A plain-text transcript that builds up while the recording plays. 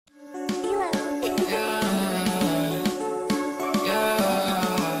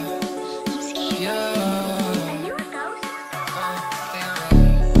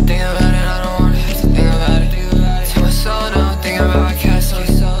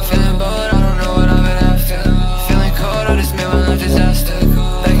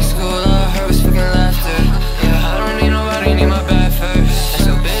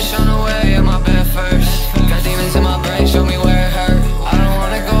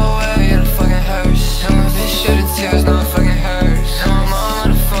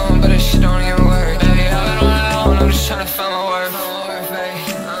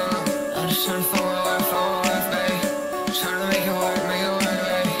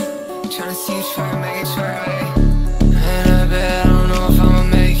tryna see you try and make it try. And I bet I don't know if I'ma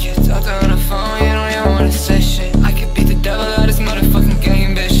make it. Talk to her on the phone, you don't even wanna say shit. I could beat the devil out of this motherfucking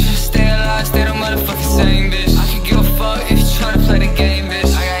game, bitch. Stay alive, stay the motherfucking same, bitch. I could give a fuck if you tryna play the game,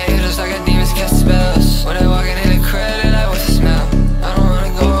 bitch. I got angels, I got demons, cast spells. When they walking in the crib, they like, what's the smell? I don't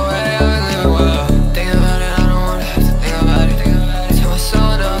wanna go away, I've been living well. Thinking about it, I don't wanna have to think about it. Tell my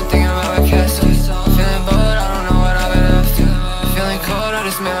soul, no, I'm thinking about my casket. Feeling bored, I don't know what I've been up to. Feeling cold, I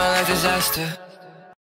just made my life disaster.